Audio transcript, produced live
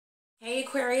Hey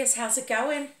Aquarius, how's it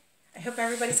going? I hope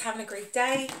everybody's having a great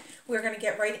day. We're going to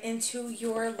get right into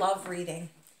your love reading.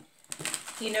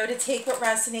 You know to take what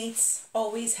resonates.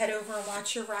 Always head over and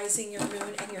watch your rising, your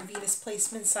moon, and your Venus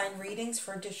placement sign readings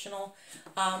for additional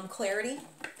clarity.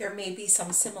 There may be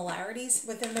some similarities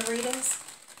within the readings.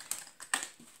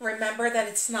 Remember that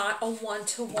it's not a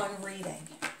one-to-one reading.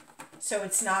 So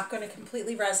it's not going to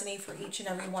completely resonate for each and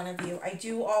every one of you. I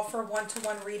do offer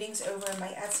one-to-one readings over in my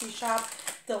Etsy shop.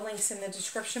 The link's in the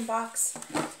description box.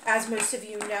 As most of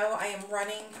you know, I am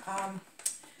running,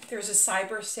 there's a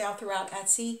cyber sale throughout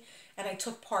Etsy, and I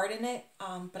took part in it,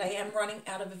 but I am running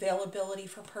out of availability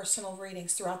for personal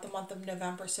readings throughout the month of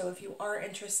November. So if you are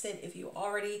interested, if you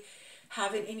already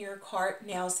have it in your cart,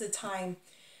 now's the time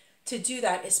to do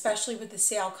that, especially with the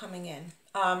sale coming in.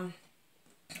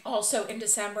 Also in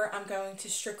December, I'm going to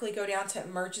strictly go down to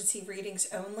emergency readings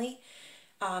only.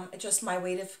 Just my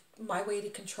way to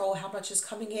control how much is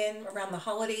coming in around the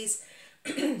holidays.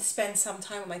 Spend some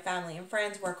time with my family and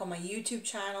friends, work on my YouTube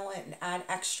channel and add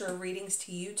extra readings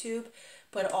to YouTube,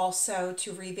 but also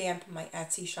to revamp my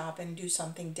Etsy shop and do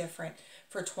something different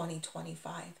for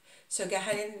 2025. So go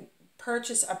ahead and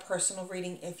purchase a personal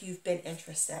reading if you've been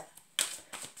interested.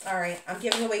 All right, I'm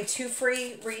giving away 2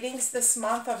 free readings this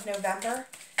month of November.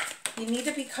 You need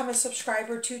to become a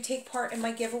subscriber to take part in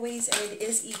my giveaways, and it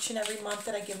is each and every month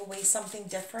that I give away something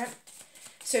different.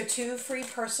 So 2 free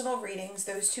personal readings.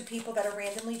 Those 2 people that are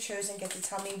randomly chosen get to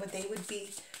tell me what they would be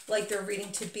like their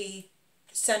reading to be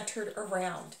centered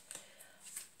around.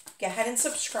 Go ahead and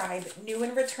subscribe. New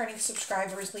and returning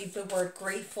subscribers, leave the word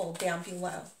grateful down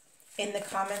below in the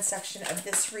comment section of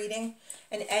this reading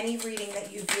and any reading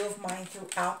that you view of mine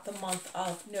throughout the month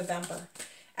of November.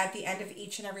 At the end of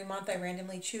each and every month, I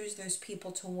randomly choose those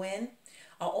people to win.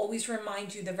 I'll always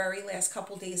remind you the very last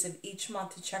couple days of each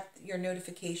month to check your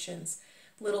notifications.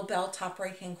 Little bell top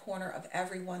right hand corner of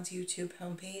everyone's YouTube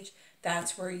homepage.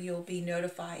 That's where you'll be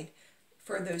notified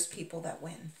for those people that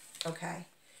win. Okay?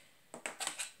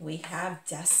 We have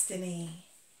destiny.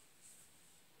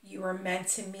 You are meant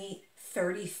to meet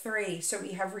 33. So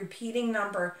we have repeating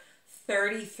number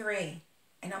 33.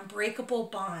 An unbreakable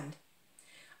bond.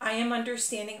 I am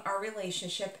understanding our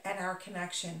relationship and our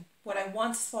connection. What I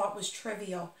once thought was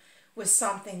trivial was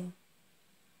something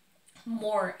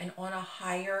more and on a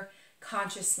higher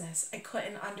consciousness. I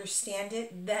couldn't understand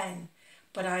it then,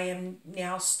 but I am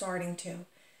now starting to.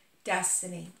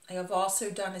 Destiny. I have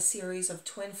also done a series of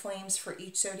twin flames for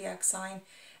each zodiac sign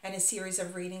and a series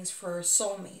of readings for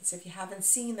soulmates. If you haven't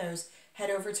seen those, head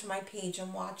over to my page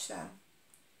and watch them.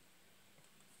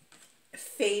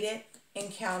 Fated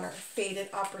encounter, fated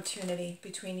opportunity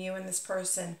between you and this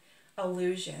person.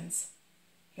 Illusions.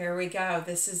 Here we go.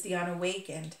 This is the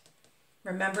unawakened.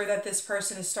 Remember that this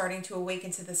person is starting to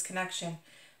awaken to this connection.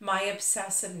 My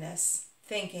obsessiveness,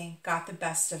 thinking, got the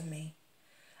best of me.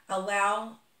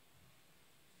 Got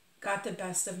the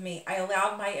best of me. I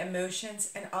allowed my emotions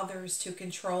and others to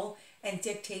control and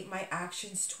dictate my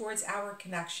actions towards our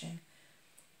connection.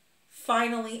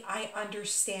 Finally, I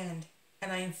understand,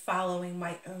 and I am following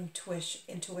my own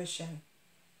intuition.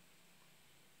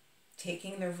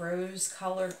 Taking the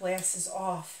rose-colored glasses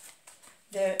off.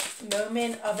 The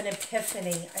moment of an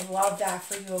epiphany. I love that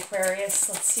for you, Aquarius.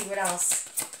 Let's see what else.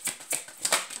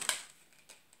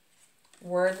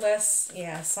 Wordless.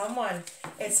 Yeah, someone.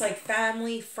 It's like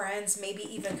family, friends, maybe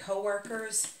even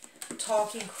coworkers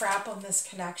talking crap on this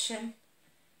connection.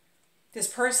 This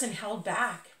person held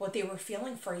back what they were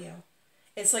feeling for you.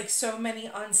 It's like so many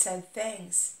unsaid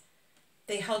things.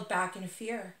 They held back in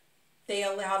fear. They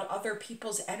allowed other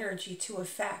people's energy to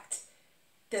affect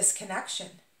this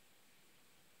connection.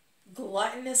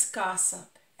 Gluttonous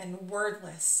gossip and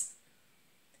wordless.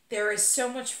 There is so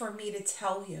much for me to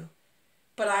tell you,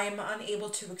 but I am unable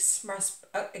to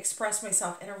express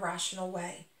myself in a rational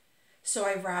way. So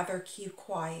I rather keep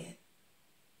quiet.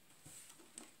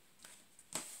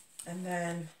 And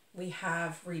then we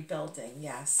have rebuilding.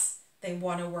 Yes, they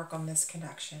want to work on this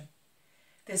connection.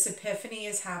 This epiphany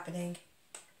is happening.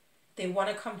 They want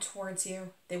to come towards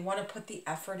you. They want to put the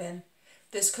effort in.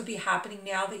 This could be happening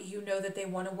now that you know that they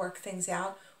want to work things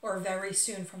out, or very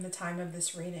soon from the time of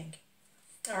this reading.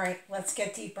 All right, let's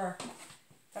get deeper.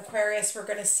 Aquarius, we're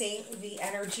going to see the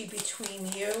energy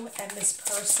between you and this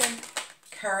person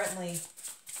currently.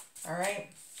 All right,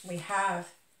 we have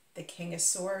the King of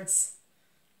Swords.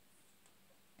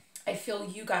 I feel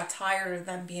you got tired of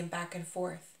them being back and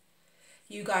forth.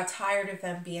 You got tired of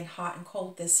them being hot and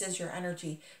cold. This is your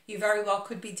energy. You very well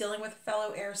could be dealing with a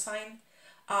fellow air sign,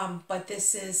 but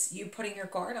this is you putting your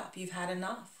guard up. You've had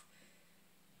enough.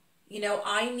 You know,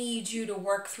 I need you to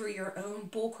work through your own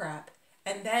bullcrap.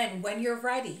 And then when you're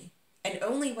ready, And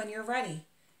only when you're ready,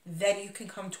 then you can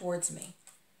come towards me.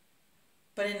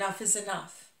 But enough is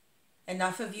enough.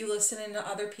 Enough of you listening to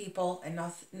other people.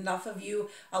 Enough of you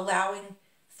allowing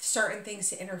certain things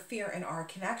to interfere in our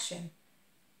connection.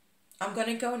 I'm going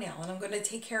to go now, and I'm going to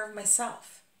take care of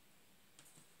myself.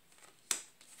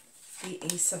 The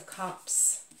Ace of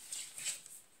Cups.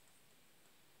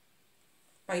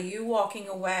 By you walking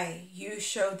away, you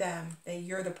show them that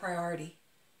you're the priority.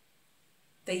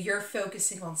 That you're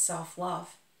focusing on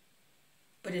self-love.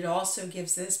 But it also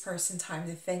gives this person time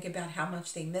to think about how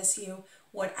much they miss you,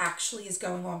 what actually is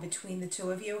going on between the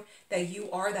two of you, that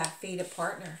you are that fated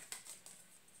partner.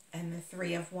 And the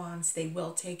Three of Wands, they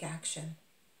will take action.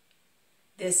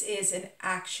 This is an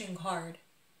action card.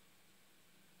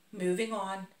 Moving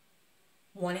on,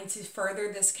 wanting to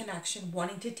further this connection,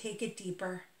 wanting to take it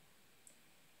deeper,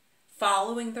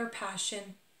 following their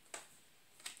passion.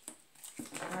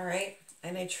 All right.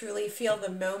 And I truly feel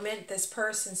the moment this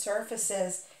person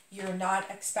surfaces, you're not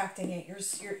expecting it. You're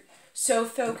so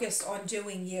focused on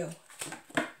doing you.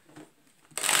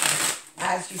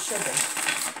 As you should be.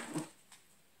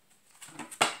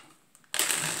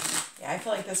 Yeah, I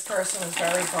feel like this person was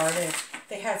very guarded.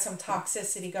 They had some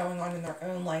toxicity going on in their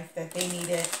own life that they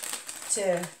needed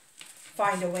to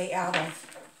find a way out of.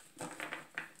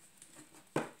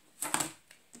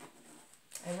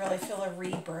 I really feel a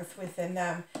rebirth within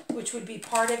them, which would be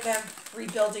part of them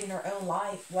rebuilding their own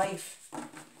life. All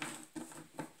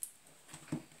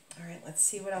right, let's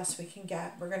see what else we can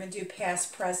get. We're going to do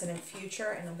past, present, and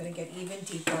future, and I'm going to get even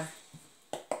deeper.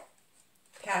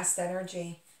 Past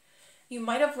energy. You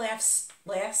might have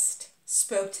last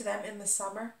spoke to them in the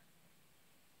summer.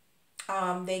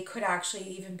 They could actually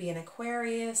even be an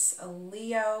Aquarius, a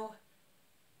Leo,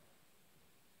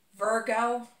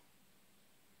 Virgo.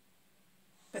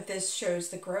 But this shows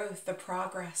the growth, the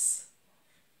progress.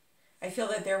 I feel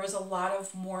that there was a lot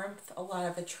of warmth, a lot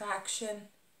of attraction,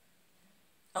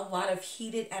 a lot of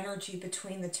heated energy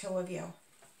between the two of you.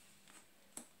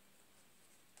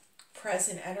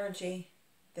 Present energy.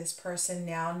 This person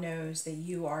now knows that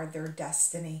you are their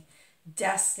destiny.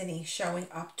 Destiny showing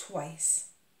up twice.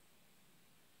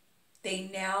 They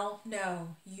now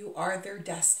know you are their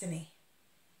destiny.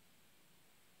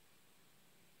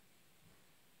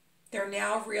 They're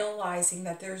now realizing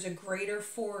that there's a greater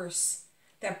force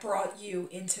that brought you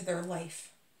into their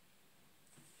life.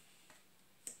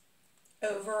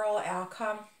 Overall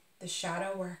outcome, the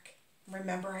shadow work.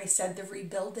 Remember I said the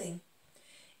rebuilding.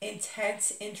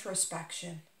 Intense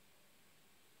introspection.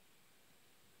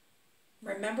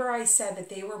 Remember I said that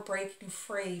they were breaking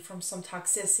free from some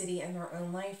toxicity in their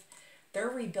own life. They're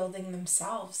rebuilding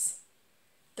themselves.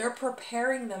 They're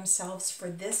preparing themselves for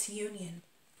this union.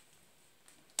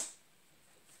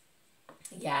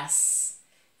 Yes,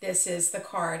 this is the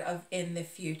card of in the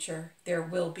future. There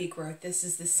will be growth. This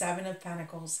is the Seven of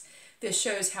Pentacles. This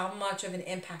shows how much of an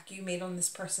impact you made on this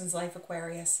person's life,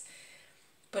 Aquarius.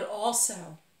 But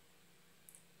also,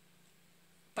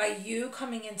 by you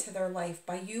coming into their life,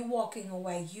 by you walking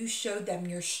away, you showed them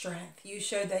your strength. You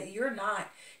showed that you're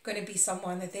not going to be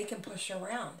someone that they can push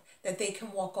around, that they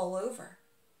can walk all over.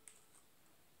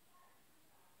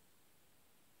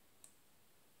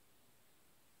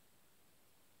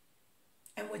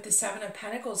 And with the Seven of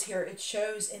Pentacles here, it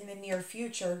shows in the near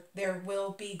future, there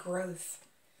will be growth.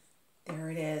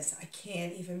 There it is. I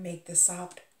can't even make this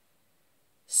up.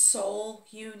 Soul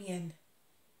union.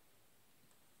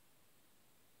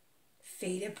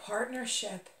 Fated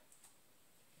partnership.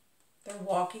 They're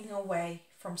walking away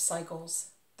from cycles.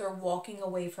 They're walking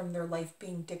away from their life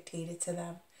being dictated to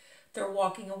them. They're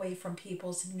walking away from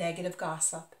people's negative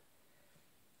gossip.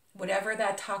 Whatever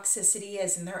that toxicity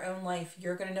is in their own life,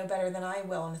 you're going to know better than I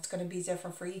will, and it's going to be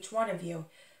different for each one of you.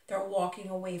 They're walking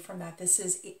away from that. This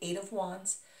is Eight of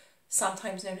Wands,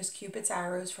 sometimes known as Cupid's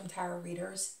arrows from tarot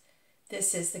readers.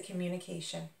 This is the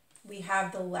communication. We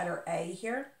have the letter A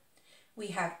here. We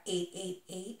have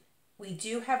 888. We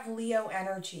do have Leo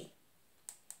energy.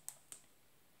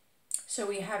 So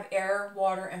we have air,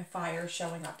 water, and fire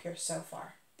showing up here so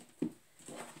far.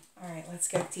 All right, let's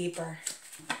get deeper.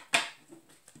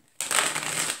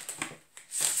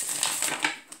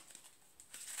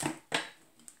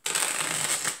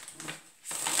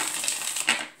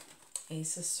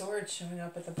 Ace of Swords showing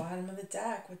up at the bottom of the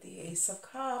deck with the Ace of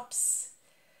Cups.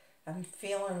 I'm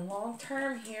feeling long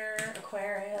term here,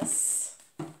 Aquarius.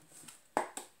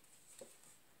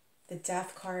 The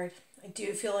Death card. I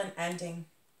do feel an ending,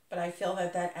 but I feel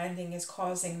that that ending is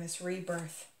causing this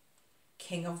rebirth.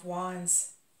 King of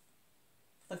Wands.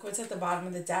 Look what's at the bottom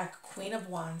of the deck. Queen of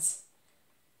Wands.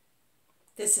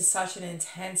 This is such an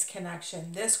intense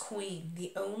connection. This queen,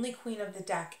 the only queen of the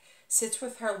deck, sits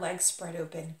with her legs spread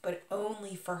open, but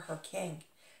only for her king.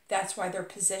 That's why they're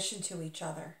positioned to each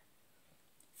other,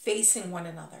 facing one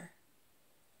another.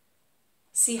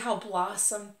 See how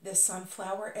blossom this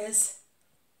sunflower is?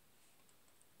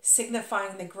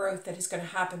 Signifying the growth that is going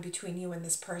to happen between you and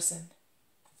this person.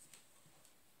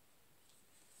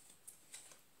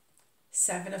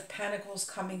 Seven of Pentacles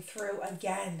coming through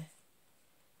again.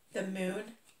 The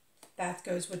moon, that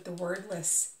goes with the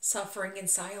wordless, suffering in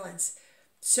silence.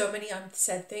 So many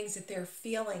unsaid things that they're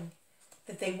feeling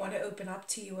that they want to open up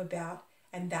to you about.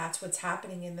 And that's what's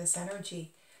happening in this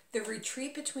energy. The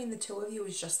retreat between the two of you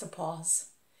is just a pause.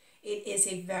 It is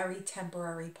a very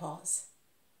temporary pause.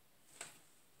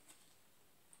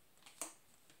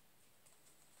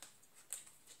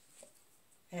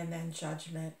 And then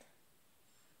Judgment.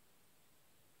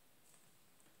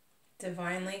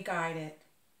 Divinely guided,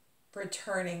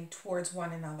 returning towards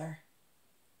one another.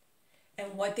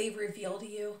 And what they reveal to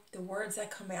you, the words that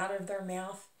come out of their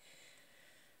mouth,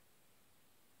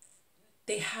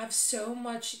 they have so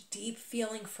much deep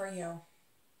feeling for you.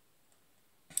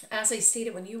 As I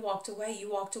stated, when you walked away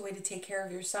to take care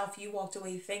of yourself. You walked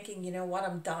away thinking, you know what,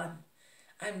 I'm done.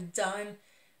 I'm done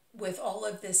with all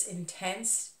of this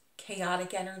intense,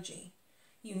 chaotic energy.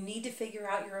 You need to figure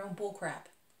out your own bullcrap.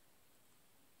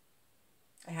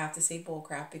 I have to say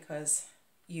bullcrap because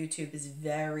YouTube is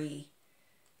very,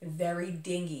 very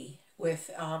dingy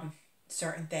with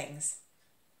certain things.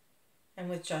 And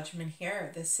with Judgment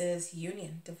here, this is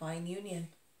union, divine union.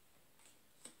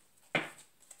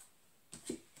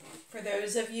 For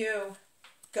those of you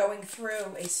going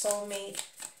through a soulmate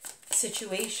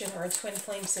situation or a twin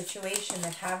flame situation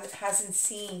that hasn't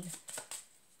seen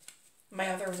my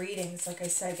other readings, like I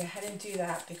said, go ahead and do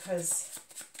that because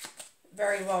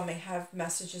very well may have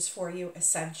messages for you.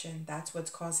 Ascension, that's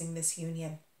what's causing this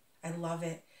union. I love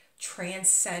it.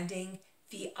 Transcending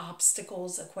the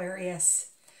obstacles, Aquarius.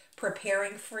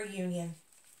 Preparing for a union.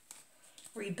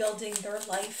 Rebuilding their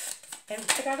life. And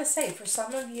I gotta say, for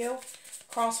some of you,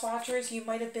 cross watchers, you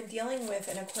might have been dealing with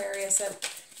an Aquarius that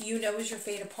you know is your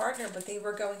fated partner, but they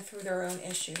were going through their own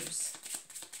issues.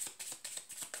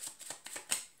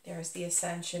 There's the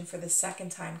Ascension for the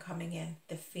second time coming in.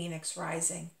 The Phoenix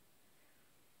rising.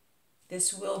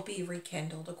 This will be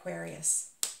rekindled,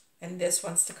 Aquarius. And this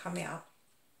wants to come out.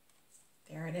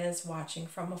 There it is, watching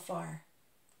from afar.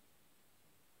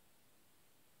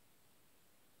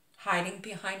 Hiding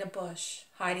behind a bush,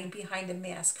 hiding behind a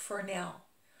mask for now.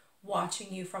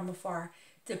 Watching you from afar.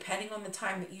 Depending on the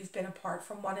time that you've been apart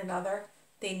from one another,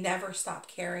 they never stopped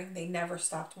caring. They never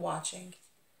stopped watching.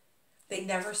 They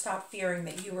never stopped fearing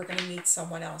that you were going to meet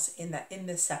someone else in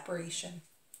this separation.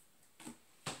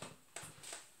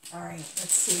 All right,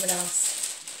 let's see what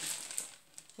else.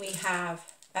 We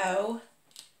have O,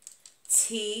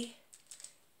 T,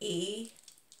 E,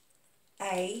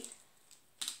 A,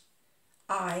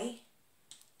 I,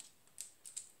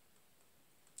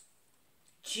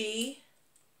 G,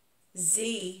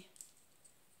 Z,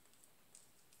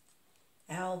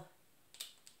 L.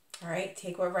 All right,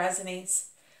 take what resonates.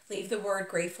 Leave the word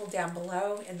grateful down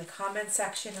below in the comment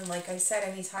section. And like I said,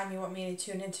 anytime you want me to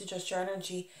tune into just your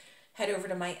energy, head over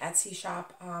to my Etsy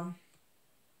shop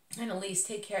and at least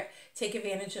take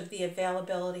advantage of the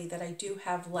availability that I do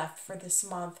have left for this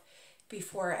month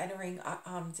before entering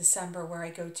December, where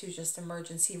I go to just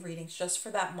emergency readings just for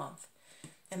that month.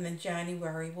 And then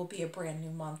January will be a brand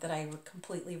new month that I would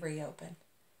completely reopen.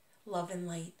 Love and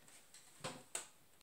light.